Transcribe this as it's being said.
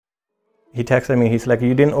He texted me, he's like,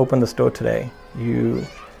 you didn't open the store today. You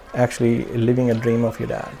actually living a dream of your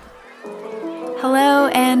dad. Hello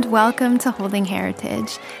and welcome to Holding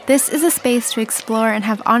Heritage. This is a space to explore and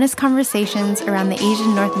have honest conversations around the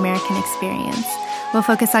Asian North American experience. We'll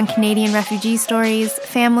focus on Canadian refugee stories,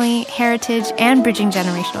 family, heritage, and bridging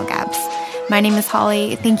generational gaps. My name is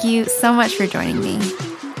Holly. Thank you so much for joining me.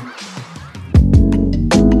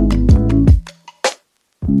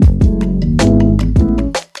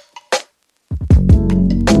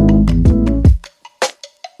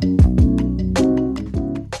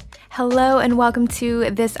 Hello and welcome to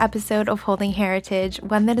this episode of Holding Heritage,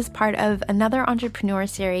 one that is part of another entrepreneur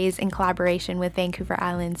series in collaboration with Vancouver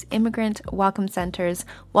Island's Immigrant Welcome Center's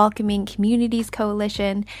Welcoming Communities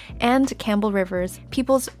Coalition and Campbell River's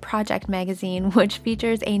People's Project magazine, which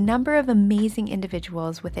features a number of amazing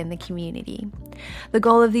individuals within the community. The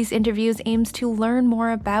goal of these interviews aims to learn more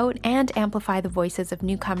about and amplify the voices of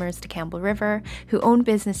newcomers to Campbell River who own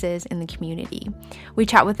businesses in the community. We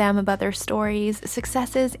chat with them about their stories,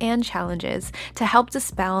 successes, and challenges to help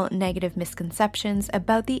dispel negative misconceptions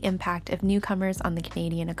about the impact of newcomers on the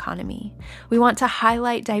Canadian economy. We want to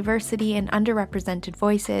highlight diversity and underrepresented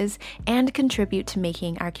voices and contribute to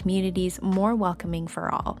making our communities more welcoming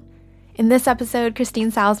for all. In this episode,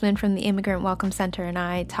 Christine Salzman from the Immigrant Welcome Center and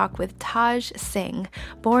I talk with Taj Singh,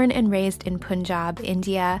 born and raised in Punjab,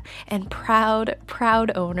 India, and proud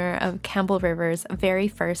owner of Campbell River's very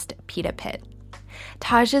first pita pit.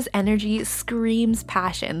 Taj's energy screams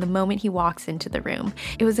passion the moment he walks into the room.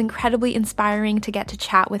 It was incredibly inspiring to get to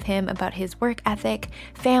chat with him about his work ethic,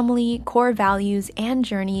 family, core values, and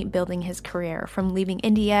journey building his career, from leaving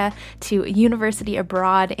India to university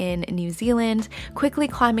abroad in New Zealand, quickly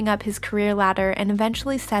climbing up his career ladder, and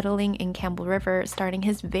eventually settling in Campbell River, starting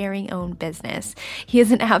his very own business. He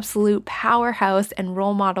is an absolute powerhouse and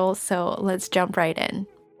role model, so let's jump right in.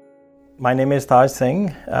 My name is Taj Singh,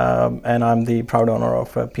 and I'm the proud owner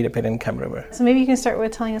of Pita Pit in Campbell River. So maybe you can start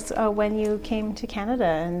with telling us when you came to Canada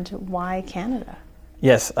and why Canada.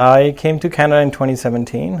 Yes, I came to Canada in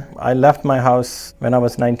 2017. I left my house when I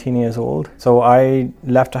was 19 years old. So I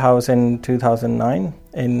left the house in 2009.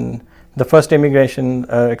 In the first immigration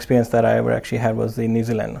experience that I ever actually had was in New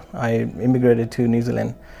Zealand. I immigrated to New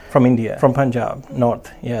Zealand from India, from Punjab,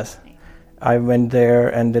 north, yes. I went there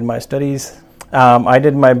and did my studies. I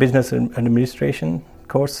did my business administration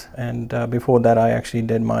course, and before that I actually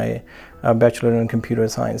did my bachelor in computer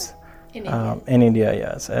science in India,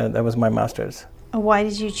 yes. That was my master's. Why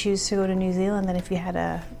did you choose to go to New Zealand then if you had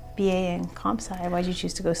a BA in Comp Sci? Why did you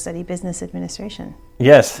choose to go study business administration?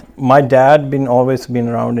 Yes, my dad always been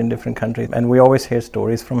around in different countries, and we always hear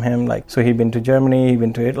stories from him. So he'd been to Germany, he'd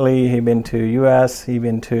been to Italy, he'd been to US, he'd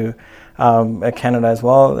been to Canada as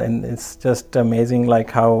well, and it's just amazing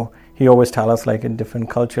how he always tells us in different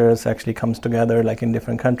cultures actually comes together in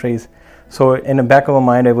different countries. So in the back of my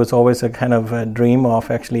mind, it was always a kind of a dream of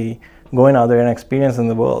actually going out there and experiencing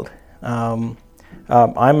the world. I'm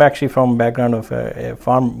actually from a background of a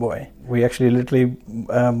farm boy. We actually literally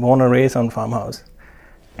born and raised on farmhouse.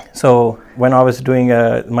 So when I was doing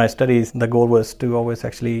my studies, the goal was to always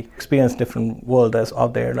actually experience different world that's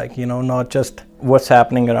out there, not just what's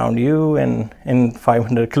happening around you and in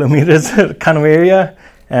 500 kilometers kind of area.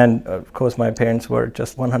 And of course, my parents were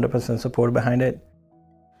just 100% support behind it.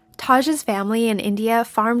 Taj's family in India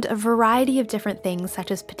farmed a variety of different things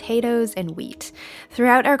such as potatoes and wheat.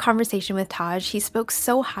 Throughout our conversation with Taj, he spoke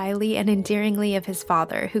so highly and endearingly of his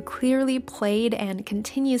father, who clearly played and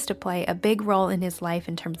continues to play a big role in his life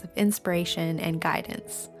in terms of inspiration and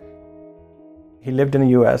guidance. He lived in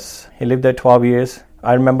the US. He lived there 12 years.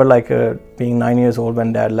 I remember being 9 years old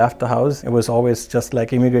when Dad left the house. It was always just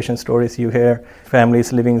immigration stories you hear,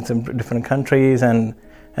 families living in some different countries, and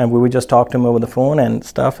we would just talk to him over the phone and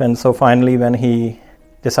stuff. And so finally when he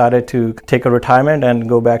decided to take a retirement and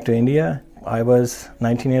go back to India, I was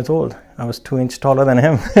 19 years old. I was 2 inches taller than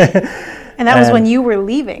him. And that was when you were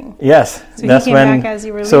leaving? Yes. So that's he came back as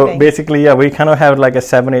you were leaving? So basically, we kind of had a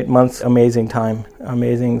 7-8 months amazing time,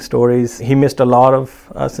 amazing stories. He missed a lot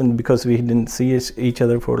of us and because we didn't see each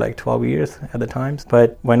other for 12 years at the times.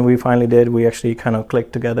 But when we finally did, we actually kind of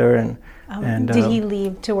clicked together. And did he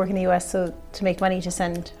leave to work in the US to make money to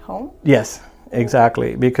send home? Yes,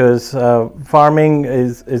 exactly. Because farming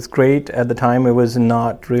is great. At the time, it was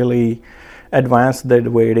not really advanced the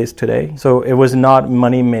way it is today. So it was not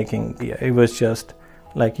money making. It was just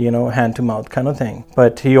hand to mouth kind of thing.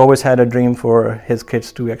 But he always had a dream for his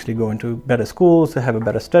kids to actually go into better schools, to have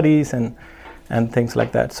better studies and things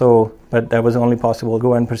like that. So, but that was only possible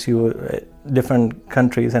go and pursue different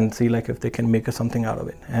countries and see if they can make something out of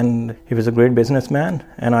it. And he was a great businessman.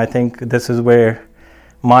 And I think this is where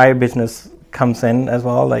my business comes in as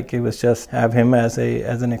well. Like, it was just have him as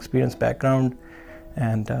an experienced background,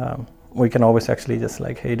 and we can always actually just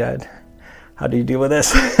like, hey Dad, how do you deal with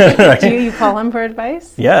this? Right? Do you call him for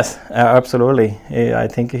advice? Yes, absolutely. I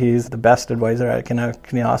think he's the best advisor I can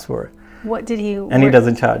ask for. What did he And he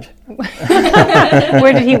doesn't charge.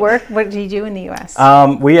 Where did he work? What did he do in the U.S.?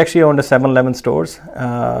 We actually owned a 7-Eleven stores.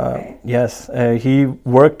 Okay. Yes, he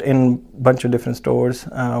worked in a bunch of different stores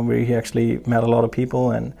where he actually met a lot of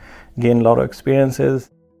people and gained a lot of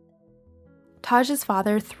experiences. Taj's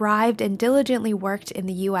father thrived and diligently worked in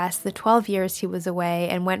the U.S. the 12 years he was away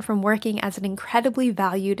and went from working as an incredibly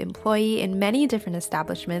valued employee in many different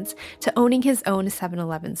establishments to owning his own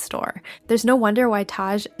 7-Eleven store. There's no wonder why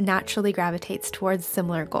Taj naturally gravitates towards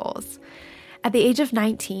similar goals. At the age of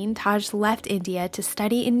 19, Taj left India to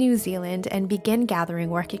study in New Zealand and begin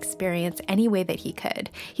gathering work experience any way that he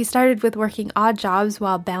could. He started with working odd jobs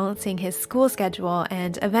while balancing his school schedule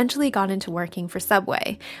and eventually got into working for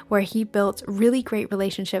Subway, where he built really great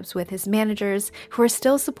relationships with his managers who are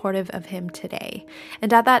still supportive of him today.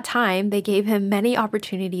 And at that time, they gave him many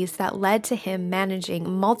opportunities that led to him managing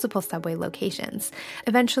multiple Subway locations.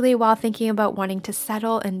 Eventually, while thinking about wanting to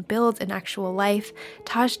settle and build an actual life,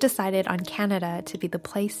 Taj decided on Canada to be the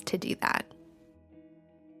place to do that.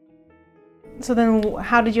 So then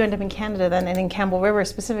how did you end up in Canada then, and in Campbell River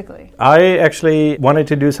specifically? I actually wanted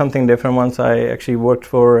to do something different once I actually worked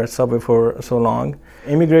for Subway for so long.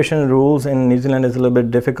 Immigration rules in New Zealand is a little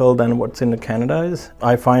bit difficult than what's in Canada is.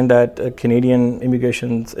 I find that Canadian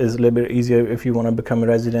immigration is a little bit easier if you want to become a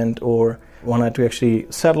resident or want to actually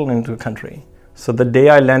settle into a country. So the day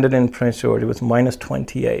I landed in Prince George, it was minus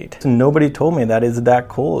 28. So nobody told me that it's that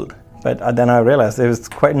cold. But then I realized it was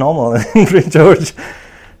quite normal in Prince George.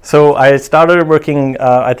 So I started working,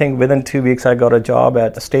 I think within 2 weeks I got a job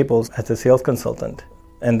at Staples as a sales consultant.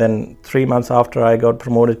 And then 3 months after I got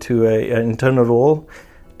promoted to an internal role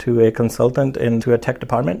to a consultant into a tech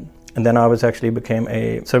department. And then I became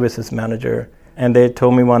a services manager. And they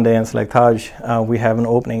told me one day, and it's like, Taj, we have an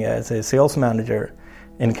opening as a sales manager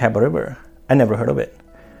in Campbell River. I never heard of it.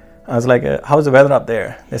 I was like, how's the weather up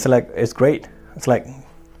there? They said like, it's great. It's like,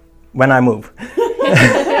 when I move.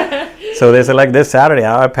 So they said like this Saturday,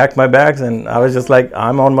 I packed my bags and I was just like,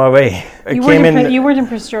 I'm on my way. You weren't in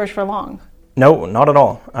Prince George for long? No, not at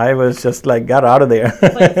all. I was just like, got out of there.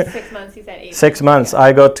 Like 6 months, you said 8 months. 6 months.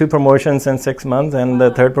 I got 2 promotions in 6 months, and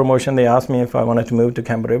the third promotion, they asked me if I wanted to move to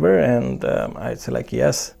Campbell River, and I said like,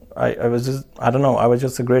 yes. I was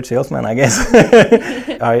just a great salesman, I guess.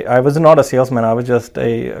 I was not a salesman, I was just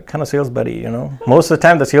a kind of sales buddy, you know. Most of the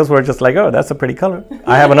time the sales were just like, oh, that's a pretty color.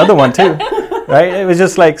 I have another one too, right? It was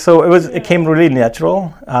just like, so it came really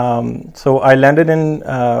natural. So I landed in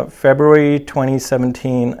February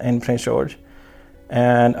 2017 in Prince George,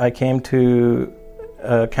 and I came to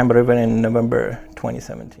Campbell River in November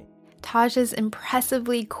 2017. Taj's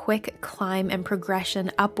impressively quick climb and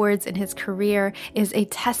progression upwards in his career is a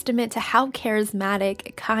testament to how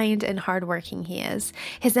charismatic, kind, and hardworking he is.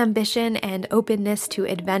 His ambition and openness to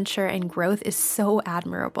adventure and growth is so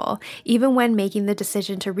admirable, even when making the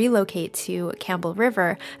decision to relocate to Campbell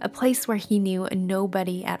River, a place where he knew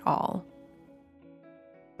nobody at all.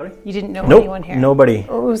 Sorry? You didn't know anyone here? Nobody.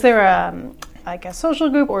 Was there a social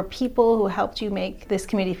group or people who helped you make this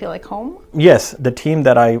community feel like home? Yes, the team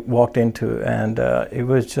that I walked into, and it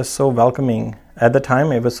was just so welcoming. At the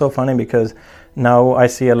time, it was so funny because now I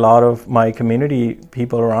see a lot of my community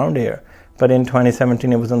people around here. But in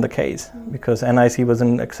 2017, it wasn't the case because NIC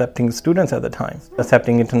wasn't accepting students at the time,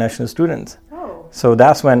 accepting international students. Oh. So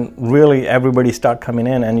that's when really everybody started coming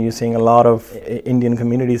in, and you're seeing a lot of Indian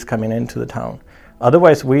communities coming into the town.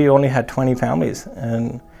 Otherwise, we only had 20 families.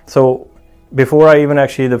 And so before I even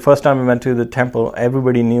the first time I went to the temple,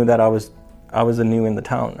 everybody knew that I was a new in the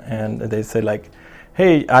town, and they said like,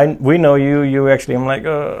 "Hey, we know you. You actually." I'm like,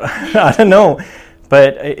 I don't know,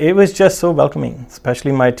 but it was just so welcoming.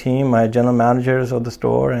 Especially my team, my general managers of the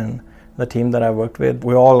store, and the team that I worked with.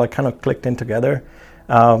 We all like kind of clicked in together.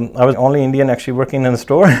 I was the only Indian actually working in the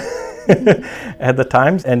store at the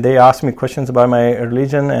time, and they asked me questions about my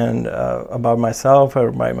religion and about myself or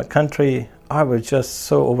about my country. I was just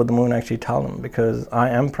so over the moon actually telling them because I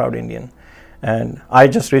am proud Indian, and I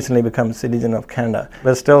just recently become a citizen of Canada.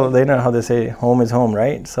 But still, they know how they say home is home,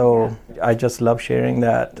 right? So I just love sharing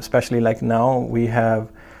that, especially like now we have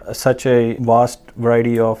such a vast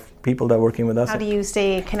variety of people that are working with us. How do you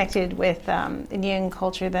stay connected with Indian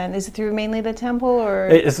culture then? Is it through mainly the temple, or?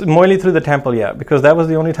 It's mainly through the temple, yeah, because that was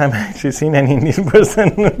the only time I actually seen any Indian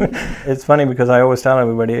person. It's funny because I always tell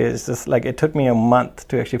everybody, it's just like it took me a month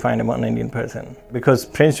to actually find one Indian person, because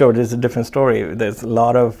Prince George is a different story. There's a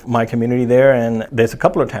lot of my community there, and there's a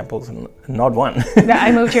couple of temples, not one.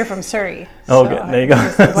 I moved here from Surrey. Okay, there you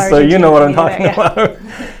go. So you know what I'm talking about.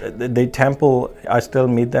 The temple, I still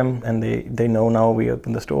meet them, and they know now we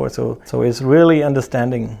open the store. So it's really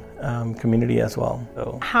understanding community as well.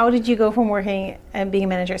 So. How did you go from working and being a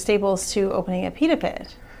manager at Staples to opening a pita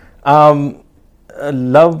pit?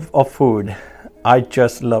 Love of food. I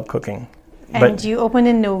just love cooking. And you opened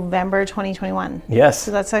in November 2021. Yes.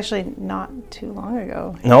 So that's actually not too long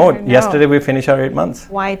ago. No, yesterday we finished our 8 months.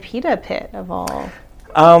 Why pita pit of all?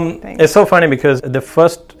 It's so funny because the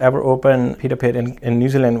first ever open pita pit in New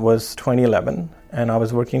Zealand was 2011, and I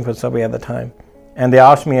was working for Subway at the time. And they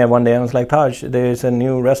asked me one day, and I was like, Taj, there's a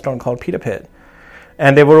new restaurant called Pita Pit.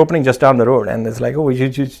 And they were opening just down the road, and it's like, oh, we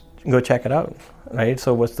should just go check it out, right?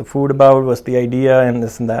 So what's the food about? What's the idea? And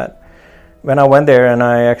this and that. When I went there and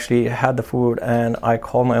I actually had the food, and I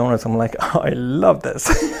called my owners, I'm like, oh, I love this.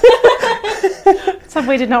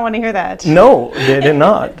 Subway did not want to hear that. No, they did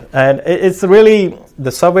not. And it's really,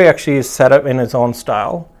 the Subway actually is set up in its own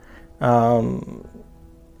style.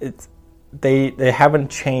 They haven't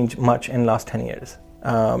changed much in the last 10 years,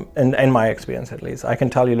 in my experience at least. I can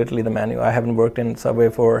tell you literally the menu. I haven't worked in Subway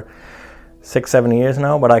for 6-7 years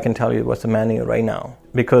now, but I can tell you what's the menu right now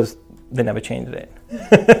because they never changed it.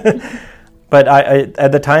 But I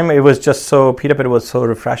at the time, it was just so, Pita Pit was so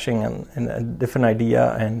refreshing and a different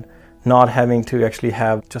idea, and not having to actually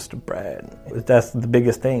have just bread. That's the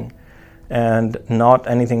biggest thing. And not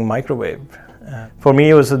anything microwave. For me,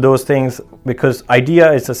 it was those things because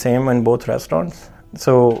idea is the same in both restaurants.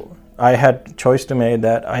 So I had choice to make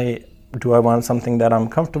that do I want something that I'm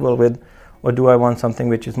comfortable with, or do I want something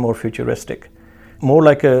which is more futuristic? More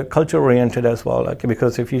like a culture-oriented as well. Like,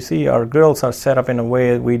 because if you see, our grills are set up in a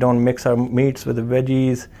way we don't mix our meats with the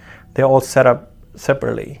veggies. They're all set up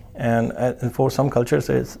separately. And for some cultures,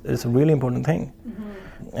 it's a really important thing.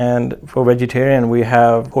 Mm-hmm. And for vegetarian, we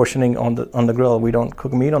have portioning on the grill. We don't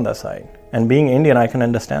cook meat on that side. And being Indian, I can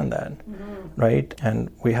understand that, mm-hmm. right?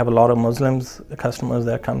 And we have a lot of Muslims customers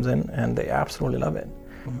that comes in, and they absolutely love it.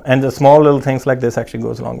 And the small little things like this actually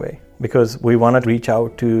goes a long way, because we want to reach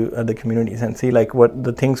out to other communities and see like what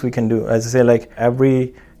the things we can do. As I say, like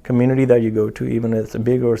every community that you go to, even if it's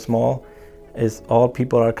big or small, is all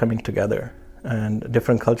people are coming together and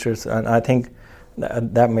different cultures. And I think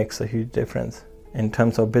that makes a huge difference in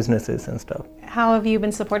terms of businesses and stuff. How have you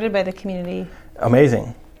been supported by the community?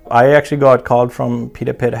 Amazing. I actually got called from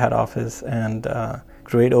Pita Pit head office, and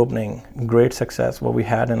great opening, great success what we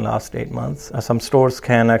had in the last 8 months. Some stores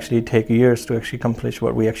can actually take years to actually accomplish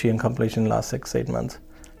what we actually accomplished in the last 6-8 months.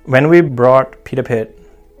 When we brought Pita Pit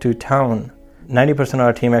to town, 90% of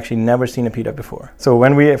our team actually never seen a pita before. So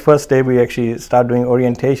when we first day, we actually started doing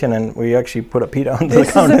orientation, and we actually put a pita on the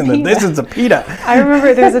counter. And this is a pita. I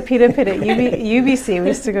remember there was a pita pit at UBC. We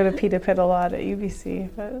used to go to Pita Pit a lot at UBC.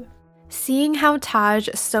 But seeing how Taj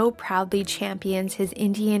so proudly champions his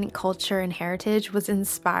Indian culture and heritage was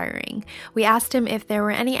inspiring. We asked him if there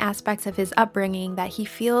were any aspects of his upbringing that he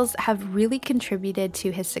feels have really contributed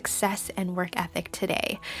to his success and work ethic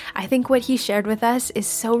today. I think what he shared with us is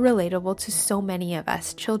so relatable to so many of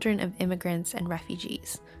us, children of immigrants and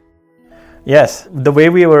refugees. Yes, the way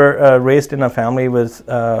we were raised in a family was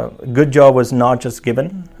a good job was not just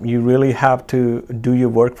given. You really have to do your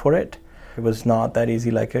work for it. It was not that easy,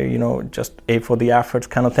 like, just A for the effort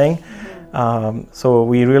kind of thing. Mm-hmm. So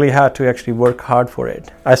we really had to actually work hard for it.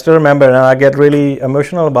 I still remember, and I get really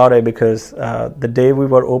emotional about it because the day we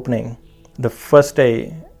were opening, the first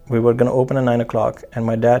day we were going to open at 9 o'clock, and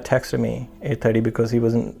my dad texted me 8:30 because he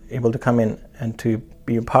wasn't able to come in and to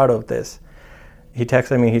be a part of this. He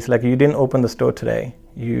texted me, he's like, you didn't open the store today.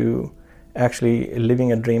 You actually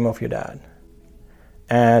living a dream of your dad.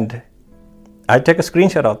 And I took a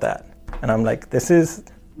screenshot of that. And I'm like, this is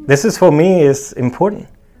for me is important,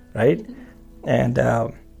 right? And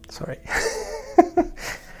sorry.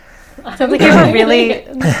 Sounds like you have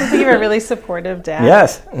a really supportive dad.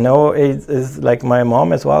 Yes, no, it's like my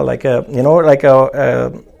mom as well. Like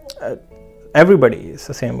everybody is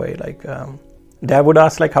the same way. Like dad would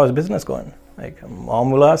ask like, how's business going? Like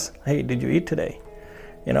mom will ask, hey, did you eat today?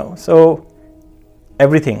 So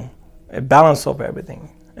everything, a balance of everything.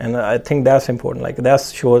 And I think that's important. Like that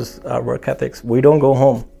shows our work ethics. We don't go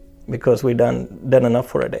home because we done enough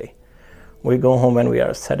for a day. We go home when we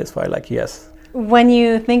are satisfied. Like, yes, When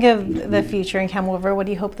you think of the future in Campbell River, what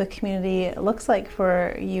do you hope the community looks like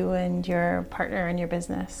for you and your partner and your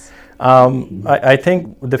business? I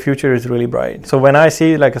think the future is really bright. So when I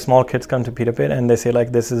see like a small kids come to Pita Pit and they say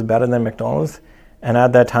like this is better than McDonald's, and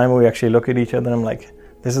at that time we actually look at each other and I'm like,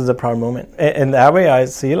 this is a proud moment. In that way, I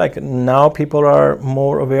see like now people are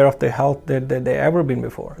more aware of the health than they ever been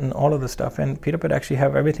before, and all of the stuff. And Pita Pit actually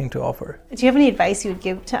have everything to offer. Do you have any advice you would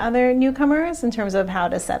give to other newcomers in terms of how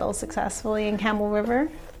to settle successfully in Campbell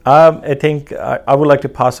River? I think I would like to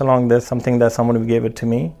pass along this, something that someone who gave it to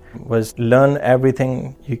me, was learn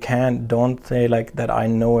everything you can. Don't say like that I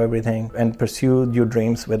know everything, and pursue your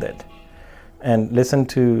dreams with it. And listen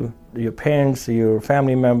to your parents, your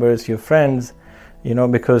family members, your friends,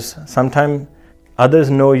 because sometimes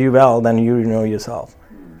others know you well than you know yourself,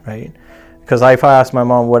 right? Because if I ask my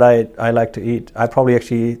mom what I like to eat, I probably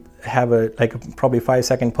actually have probably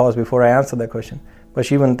 5-second pause before I answer that question. But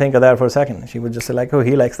she wouldn't think of that for a second. She would just say like, oh,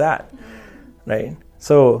 he likes that, right?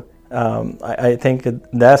 So I think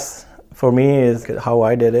that's, for me, is how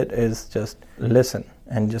I did it, is just listen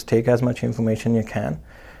and just take as much information you can.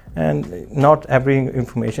 And not every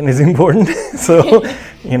information is important. So,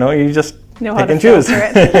 you just know pick how and to choose.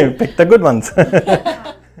 filter it. Pick the good ones.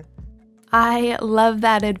 I love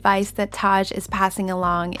that advice that Taj is passing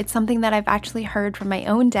along. It's something that I've actually heard from my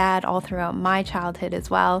own dad all throughout my childhood as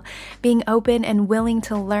well. Being open and willing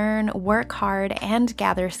to learn, work hard, and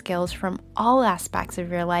gather skills from all aspects of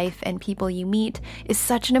your life and people you meet is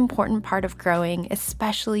such an important part of growing,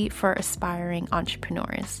 especially for aspiring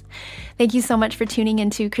entrepreneurs. Thank you so much for tuning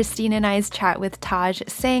into Christine and I's chat with Taj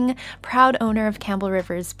Singh, proud owner of Campbell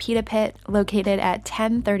River's Pita Pit, located at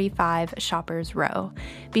 1035 Shoppers Row.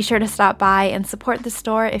 Be sure to stop by and support the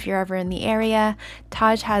store if you're ever in the area.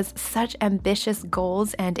 Taj has such ambitious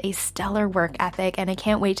goals and a stellar work ethic, and I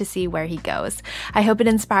can't wait to see where he goes. I hope it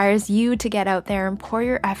inspires you to get out there and pour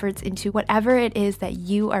your efforts into whatever it is that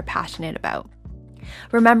you are passionate about.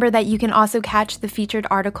 Remember that you can also catch the featured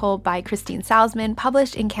article by Christine Salzman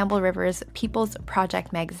published in Campbell River's People's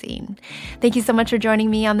Project magazine. Thank you so much for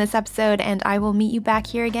joining me on this episode, and I will meet you back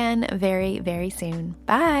here again very, very soon.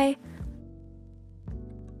 Bye!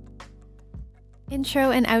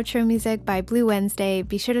 Intro and outro music by Blue Wednesday.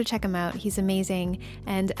 Be sure to check him out. He's amazing.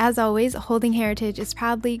 And as always, Holding Heritage is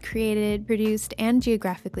proudly created, produced, and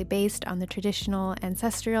geographically based on the traditional,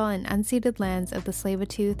 ancestral, and unceded lands of the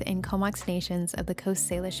Tsleil-Waututh and Comox nations of the Coast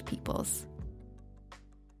Salish peoples.